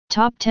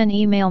Top 10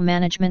 Email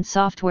Management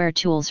Software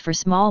Tools for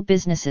Small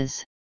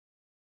Businesses.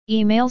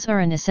 Emails are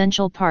an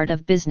essential part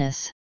of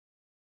business.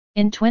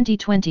 In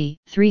 2020,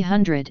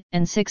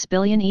 306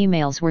 billion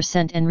emails were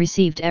sent and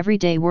received every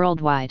day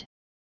worldwide.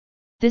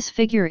 This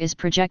figure is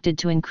projected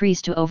to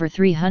increase to over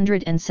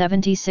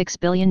 376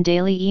 billion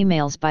daily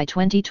emails by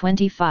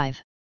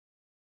 2025.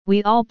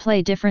 We all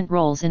play different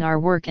roles in our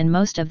work, and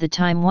most of the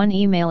time one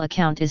email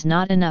account is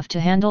not enough to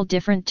handle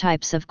different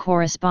types of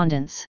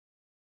correspondence.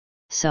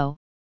 So,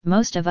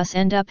 most of us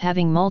end up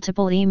having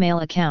multiple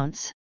email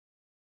accounts.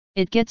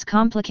 It gets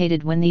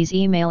complicated when these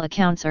email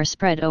accounts are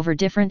spread over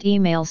different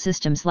email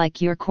systems like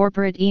your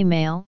corporate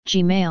email,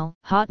 Gmail,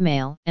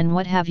 Hotmail, and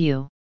what have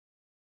you.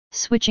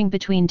 Switching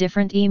between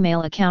different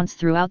email accounts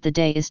throughout the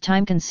day is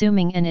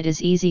time-consuming, and it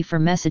is easy for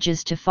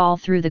messages to fall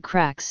through the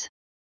cracks.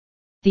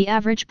 The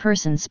average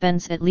person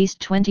spends at least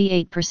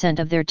 28%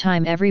 of their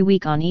time every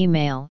week on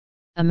email,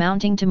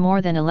 amounting to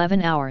more than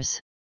 11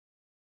 hours.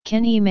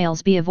 Can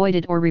emails be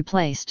avoided or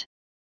replaced?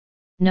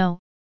 No,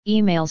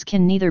 emails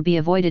can neither be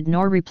avoided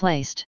nor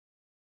replaced.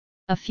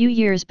 A few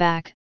years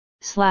back,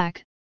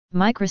 Slack,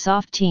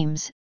 Microsoft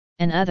Teams,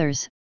 and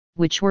others,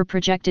 which were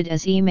projected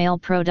as email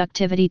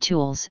productivity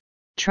tools,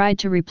 tried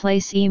to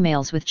replace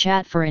emails with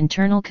chat for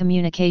internal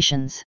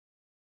communications.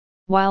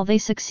 While they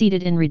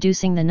succeeded in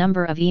reducing the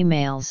number of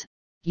emails,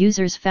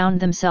 users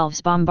found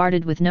themselves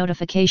bombarded with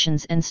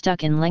notifications and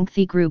stuck in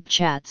lengthy group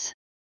chats.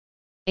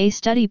 A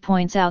study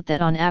points out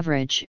that on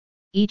average,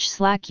 each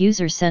Slack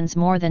user sends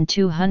more than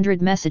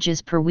 200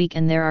 messages per week,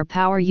 and there are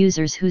power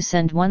users who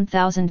send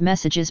 1,000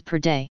 messages per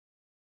day.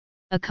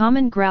 A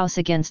common grouse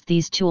against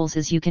these tools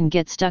is you can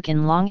get stuck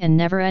in long and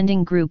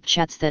never-ending group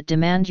chats that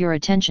demand your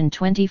attention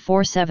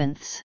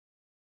 24/7.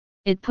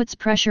 It puts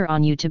pressure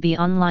on you to be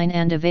online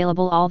and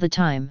available all the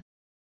time.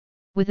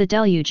 With a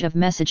deluge of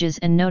messages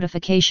and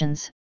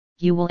notifications,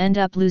 you will end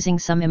up losing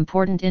some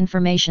important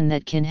information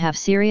that can have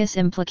serious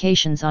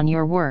implications on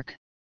your work.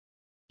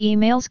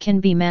 Emails can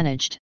be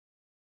managed.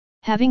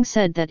 Having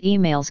said that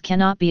emails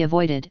cannot be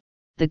avoided,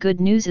 the good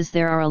news is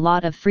there are a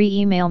lot of free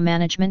email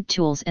management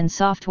tools and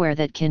software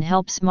that can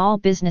help small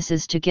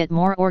businesses to get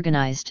more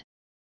organized.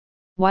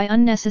 Why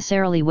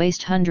unnecessarily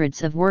waste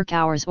hundreds of work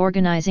hours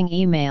organizing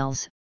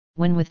emails,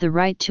 when with the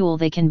right tool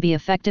they can be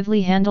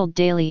effectively handled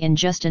daily in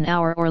just an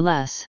hour or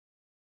less?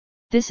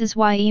 This is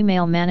why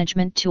email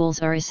management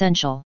tools are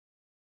essential.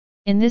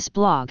 In this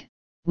blog,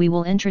 we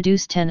will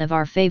introduce 10 of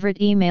our favorite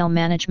email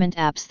management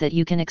apps that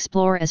you can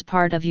explore as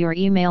part of your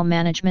email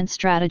management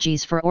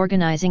strategies for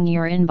organizing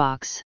your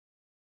inbox.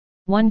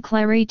 1.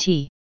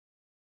 Clariti.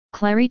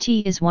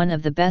 Clariti is one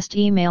of the best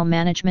email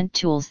management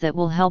tools that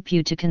will help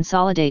you to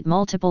consolidate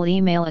multiple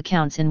email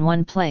accounts in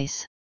one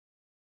place.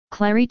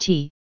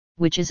 Clariti,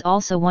 which is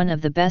also one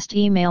of the best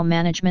email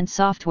management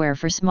software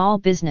for small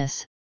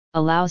business,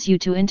 allows you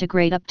to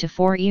integrate up to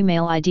 4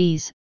 email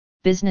IDs,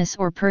 business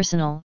or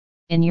personal,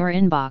 in your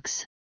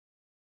inbox.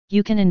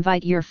 You can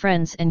invite your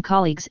friends and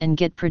colleagues and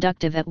get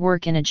productive at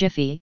work in a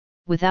jiffy,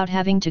 without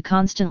having to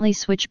constantly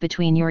switch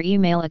between your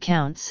email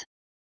accounts.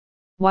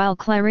 While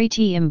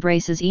Clariti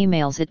embraces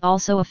emails, it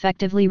also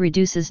effectively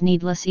reduces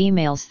needless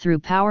emails through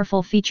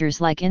powerful features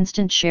like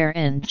Instant Share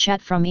and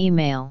Chat from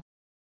Email.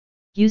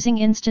 Using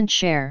Instant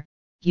Share,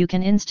 you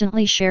can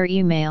instantly share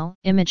email,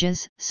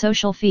 images,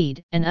 social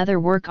feed, and other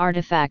work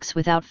artifacts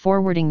without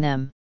forwarding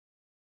them.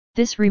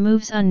 This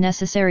removes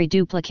unnecessary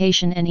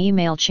duplication and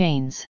email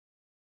chains.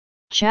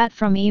 Chat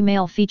from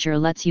Email feature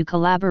lets you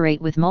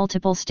collaborate with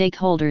multiple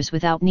stakeholders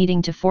without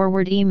needing to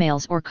forward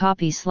emails or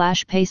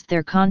copy/paste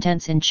their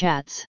contents in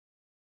chats.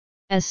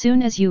 As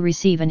soon as you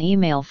receive an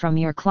email from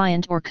your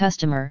client or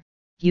customer,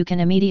 you can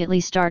immediately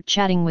start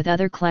chatting with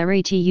other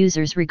Clariti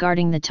users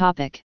regarding the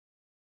topic.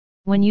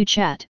 When you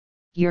chat,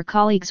 your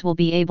colleagues will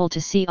be able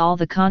to see all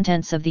the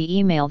contents of the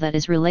email that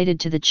is related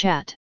to the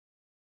chat.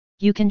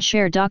 You can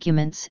share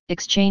documents,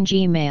 exchange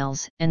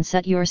emails, and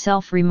set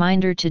yourself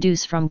reminder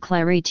to-dos from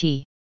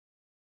Clariti.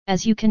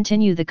 As you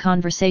continue the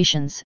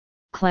conversations,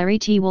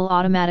 Clariti will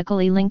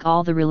automatically link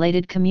all the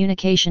related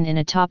communication in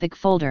a topic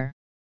folder.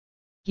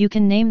 You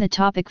can name the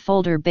topic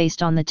folder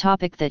based on the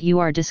topic that you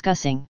are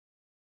discussing.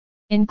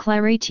 In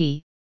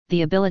Clariti,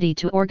 the ability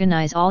to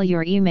organize all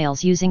your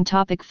emails using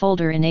topic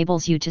folder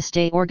enables you to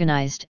stay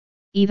organized,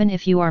 even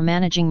if you are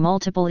managing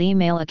multiple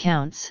email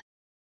accounts.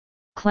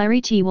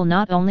 Clariti will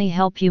not only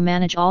help you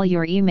manage all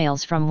your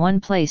emails from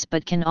one place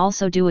but can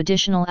also do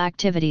additional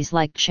activities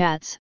like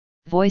chats,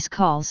 voice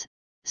calls,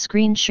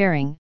 screen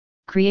sharing,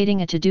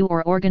 creating a to-do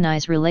or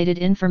organize related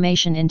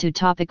information into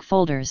topic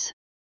folders.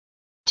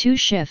 2.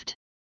 Shift.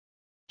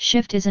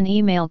 Shift is an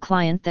email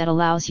client that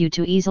allows you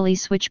to easily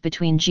switch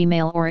between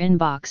Gmail or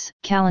Inbox,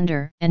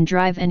 Calendar, and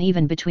Drive, and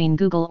even between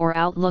Google or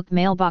Outlook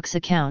mailbox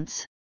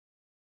accounts.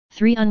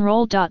 3.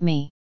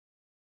 Unroll.me.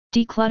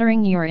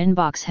 Decluttering your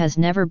inbox has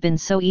never been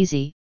so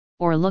easy,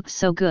 or looked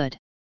so good.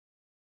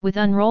 With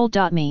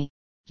Unroll.me,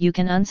 you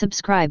can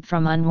unsubscribe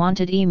from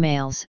unwanted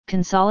emails,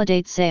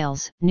 consolidate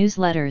sales,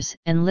 newsletters,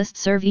 and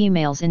listserv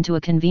emails into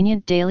a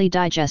convenient daily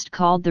digest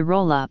called the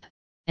Roll-Up,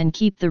 and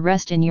keep the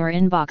rest in your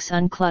inbox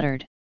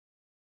uncluttered.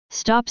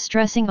 Stop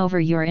stressing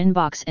over your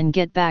inbox and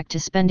get back to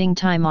spending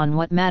time on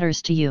what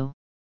matters to you.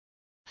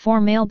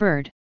 4.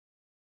 Mailbird.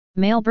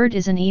 Mailbird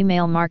is an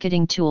email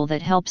marketing tool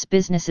that helps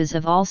businesses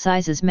of all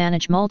sizes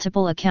manage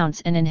multiple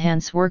accounts and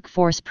enhance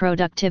workforce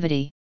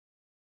productivity.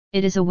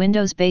 It is a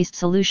Windows-based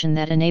solution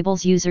that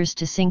enables users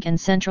to sync and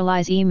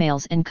centralize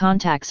emails and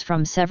contacts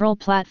from several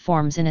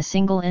platforms in a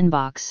single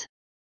inbox.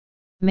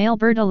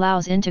 Mailbird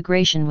allows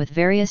integration with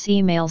various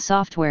email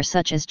software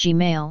such as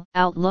Gmail,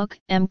 Outlook,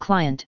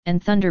 mClient,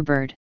 and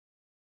Thunderbird.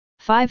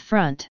 5.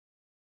 Front.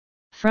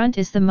 Front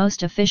is the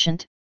most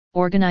efficient,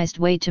 organized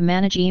way to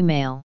manage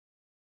email.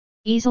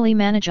 Easily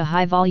manage a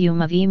high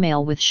volume of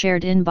email with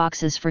shared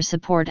inboxes for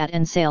support at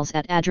and sales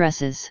at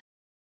addresses.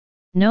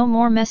 No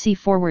more messy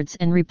forwards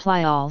and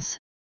reply alls.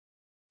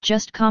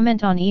 Just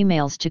comment on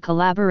emails to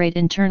collaborate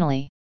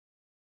internally.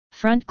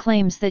 Front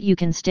claims that you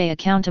can stay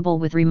accountable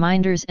with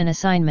reminders and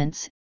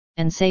assignments,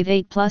 and save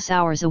 8+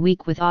 hours a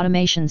week with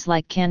automations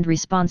like canned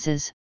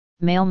responses,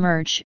 mail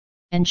merge,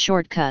 and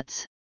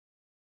shortcuts.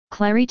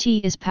 Clarity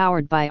is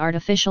powered by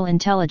artificial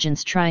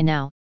intelligence. Try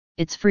now,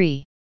 it's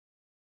free.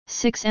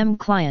 6.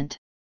 mClient.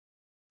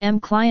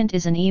 mClient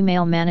is an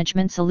email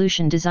management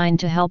solution designed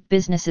to help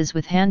businesses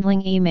with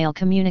handling email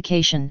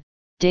communication,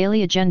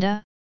 daily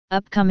agenda,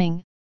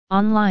 upcoming,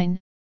 online,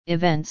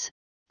 events,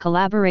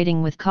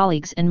 collaborating with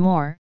colleagues and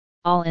more,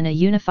 all in a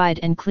unified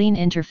and clean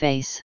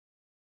interface.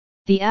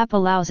 The app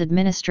allows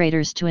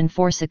administrators to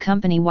enforce a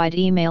company-wide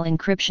email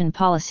encryption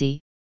policy,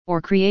 or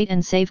create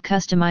and save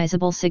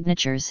customizable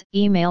signatures,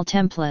 email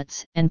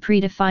templates, and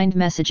predefined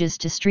messages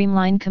to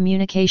streamline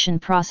communication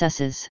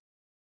processes.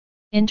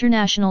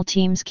 International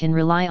teams can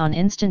rely on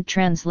instant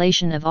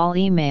translation of all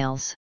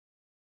emails.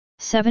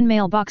 7.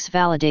 Mailbox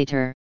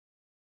Validator.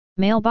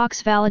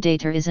 Mailbox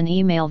Validator is an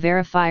email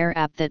verifier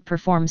app that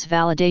performs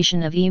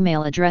validation of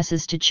email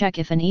addresses to check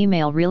if an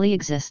email really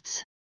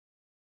exists.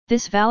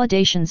 This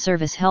validation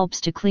service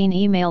helps to clean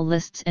email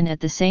lists, and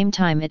at the same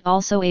time it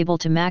also able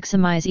to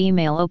maximize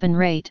email open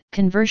rate,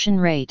 conversion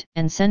rate,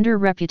 and sender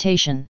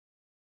reputation.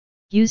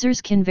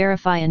 Users can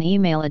verify an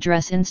email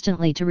address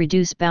instantly to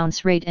reduce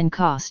bounce rate and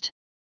cost.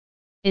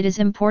 It is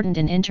important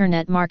in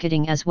internet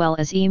marketing as well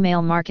as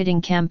email marketing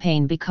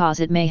campaign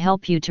because it may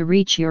help you to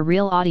reach your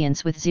real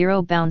audience with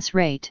zero bounce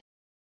rate.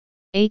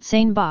 8.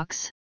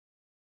 SaneBox.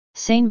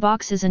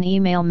 SaneBox is an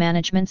email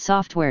management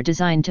software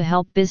designed to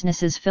help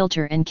businesses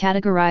filter and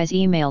categorize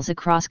emails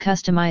across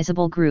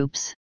customizable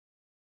groups.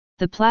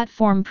 The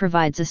platform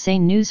provides a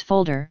Sane News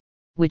folder,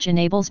 which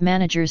enables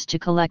managers to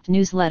collect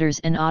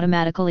newsletters and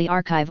automatically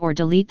archive or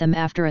delete them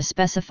after a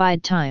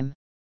specified time.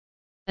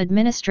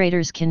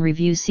 Administrators can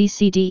review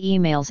CC'd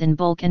emails in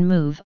bulk and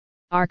move,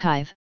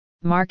 archive,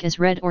 mark as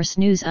read or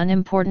snooze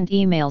unimportant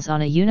emails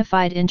on a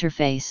unified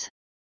interface.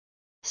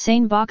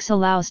 SaneBox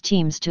allows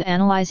teams to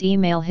analyze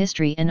email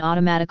history and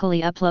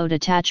automatically upload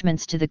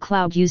attachments to the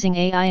cloud using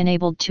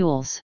AI-enabled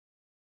tools.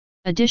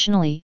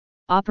 Additionally,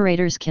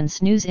 operators can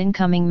snooze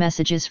incoming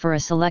messages for a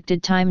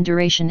selected time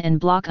duration and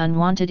block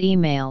unwanted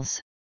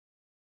emails.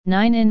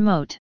 9.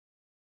 InMote.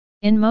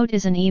 InMote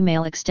is an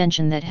email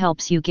extension that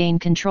helps you gain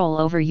control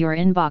over your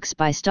inbox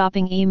by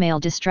stopping email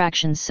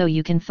distractions so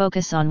you can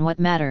focus on what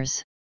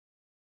matters.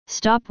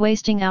 Stop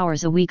wasting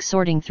hours a week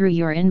sorting through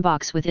your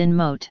inbox with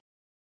InMote.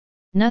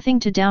 Nothing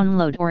to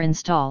download or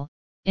install,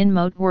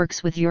 InMote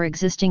works with your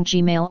existing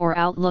Gmail or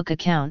Outlook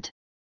account.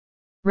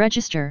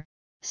 Register,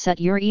 set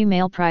your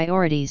email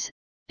priorities,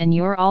 and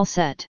you're all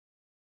set.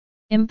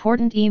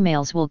 Important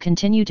emails will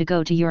continue to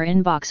go to your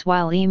inbox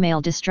while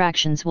email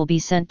distractions will be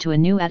sent to a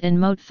new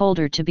 @InMote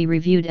folder to be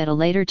reviewed at a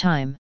later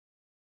time.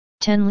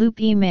 10.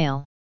 Loop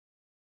Email.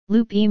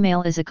 Loop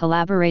Email is a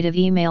collaborative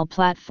email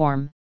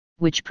platform,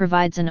 which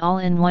provides an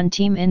all-in-one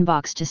team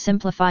inbox to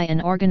simplify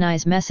and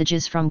organize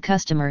messages from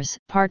customers,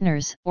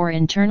 partners, or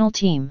internal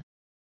team.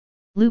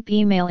 Loop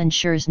Email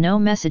ensures no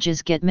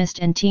messages get missed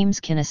and teams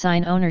can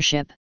assign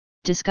ownership,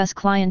 discuss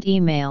client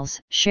emails,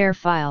 share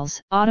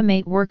files,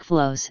 automate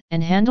workflows,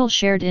 and handle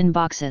shared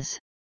inboxes.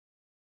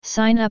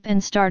 Sign up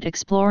and start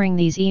exploring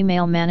these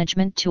email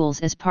management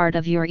tools as part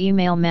of your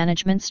email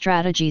management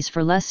strategies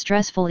for less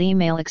stressful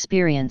email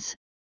experience.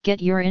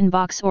 Get your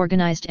inbox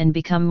organized and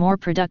become more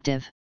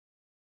productive.